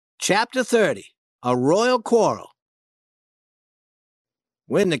Chapter 30. A Royal Quarrel.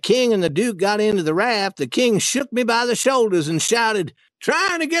 When the king and the duke got into the raft, the king shook me by the shoulders and shouted,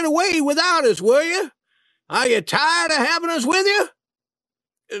 "Trying to get away without us, were you? Are you tired of having us with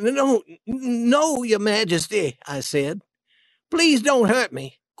you?" No, your majesty," I said. "Please don't hurt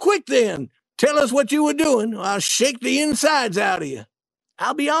me. Quick then, tell us what you were doing, or I'll shake the insides out of you."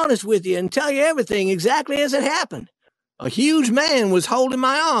 "I'll be honest with you and tell you everything exactly as it happened. A huge man was holding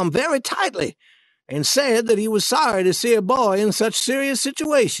my arm very tightly and said that he was sorry to see a boy in such serious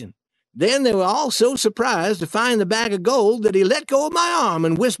situation. Then they were all so surprised to find the bag of gold that he let go of my arm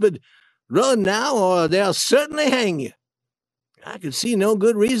and whispered, 'Run now, or they'll certainly hang you.' I could see no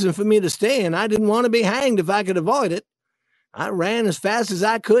good reason for me to stay, and I didn't want to be hanged if I could avoid it. I ran as fast as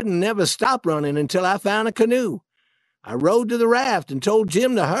I could and never stopped running until I found a canoe. I rowed to the raft and told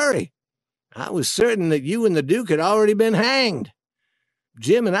Jim to hurry. I was certain that you and the Duke had already been hanged.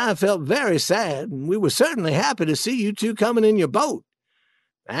 Jim and I felt very sad, and we were certainly happy to see you two coming in your boat.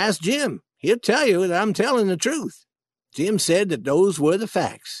 Ask Jim. He'll tell you that I'm telling the truth." Jim said that those were the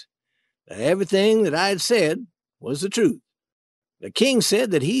facts, that everything that I had said was the truth. The king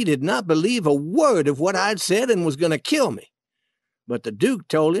said that he did not believe a word of what I'd said and was going to kill me. But the Duke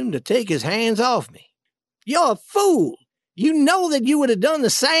told him to take his hands off me. "You're a fool. You know that you would have done the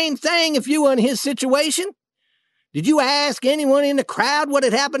same thing if you were in his situation. Did you ask anyone in the crowd what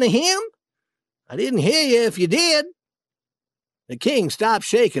had happened to him? I didn't hear you if you did." The king stopped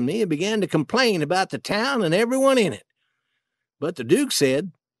shaking me and began to complain about the town and everyone in it. But the Duke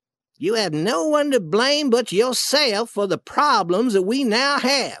said, "You have no one to blame but yourself for the problems that we now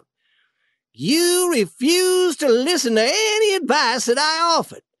have. You refused to listen to any advice that I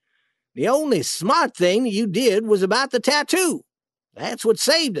offered. The only smart thing that you did was about the tattoo. That's what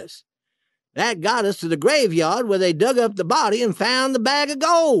saved us. That got us to the graveyard where they dug up the body and found the bag of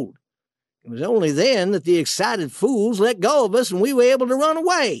gold. It was only then that the excited fools let go of us and we were able to run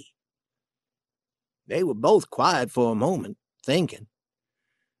away." They were both quiet for a moment, thinking.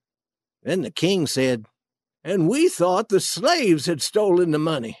 Then the king said, "And we thought the slaves had stolen the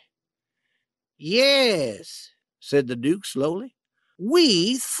money." "Yes," said the Duke slowly.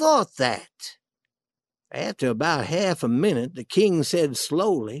 "We thought that." After about half a minute, the king said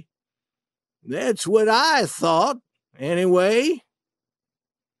slowly, "That's what I thought, anyway."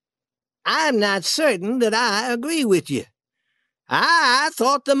 "I'm not certain that I agree with you. I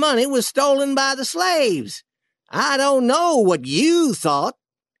thought the money was stolen by the slaves. I don't know what you thought."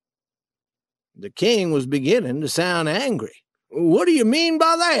 The king was beginning to sound angry. "What do you mean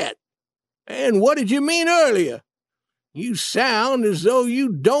by that? And what did you mean earlier? You sound as though you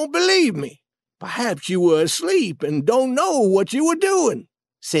don't believe me. Perhaps you were asleep and don't know what you were doing,"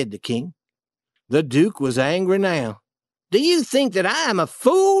 said the king. The Duke was angry now. "Do you think that I am a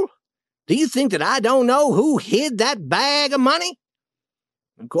fool? Do you think that I don't know who hid that bag of money?"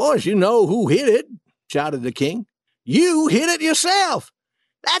 "Of course you know who hid it," shouted the king. "You hid it yourself."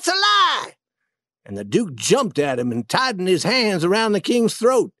 "That's a lie." And the Duke jumped at him and tightened his hands around the king's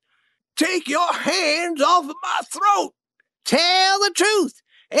throat. "Take your hands off of my throat. Tell the truth.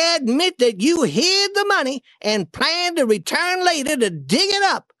 Admit that you hid the money and plan to return later to dig it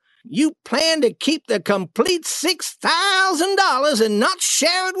up. You plan to keep the complete $6,000 and not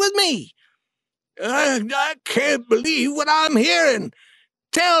share it with me." I can't believe what I'm hearing.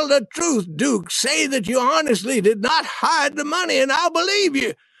 Tell the truth, Duke. Say that you honestly did not hide the money, and I'll believe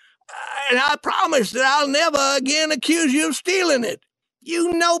you. And I promise that I'll never again accuse you of stealing it."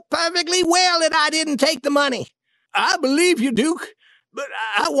 "You know perfectly well that I didn't take the money." "I believe you, Duke, but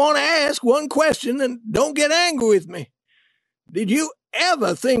I want to ask one question, and don't get angry with me. Did you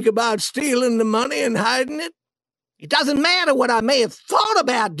ever think about stealing the money and hiding it?" "It doesn't matter what I may have thought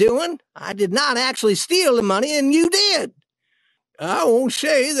about doing. I did not actually steal the money, and you did." "I won't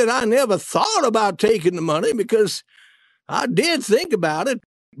say that I never thought about taking the money, because I did think about it.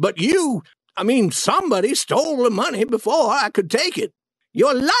 But somebody stole the money before I could take it."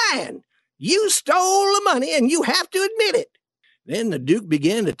 "You're lying. You stole the money, and you have to admit it." Then the Duke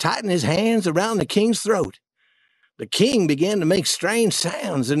began to tighten his hands around the king's throat. The king began to make strange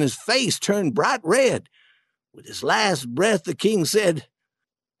sounds, and his face turned bright red. With his last breath, the king said,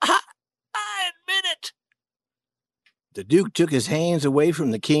 I admit it." The Duke took his hands away from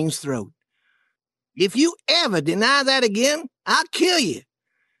the king's throat. "If you ever deny that again, I'll kill you.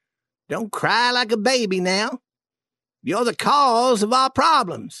 Don't cry like a baby now. You're the cause of our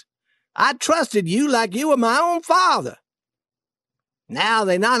problems. I trusted you like you were my own father. Now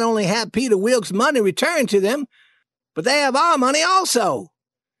they not only have Peter Wilkes' money returned to them, but they have our money also.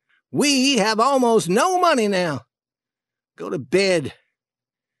 We have almost no money now. Go to bed.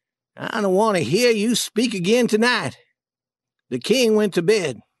 I don't want to hear you speak again tonight." The king went to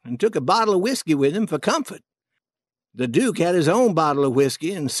bed and took a bottle of whiskey with him for comfort. The Duke had his own bottle of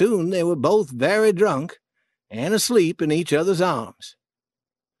whiskey, and soon they were both very drunk and asleep in each other's arms.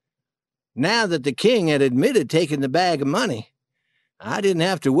 Now that the king had admitted taking the bag of money, I didn't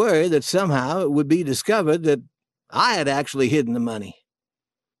have to worry that somehow it would be discovered that I had actually hidden the money.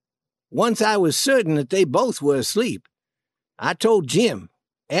 Once I was certain that they both were asleep, I told Jim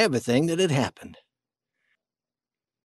everything that had happened.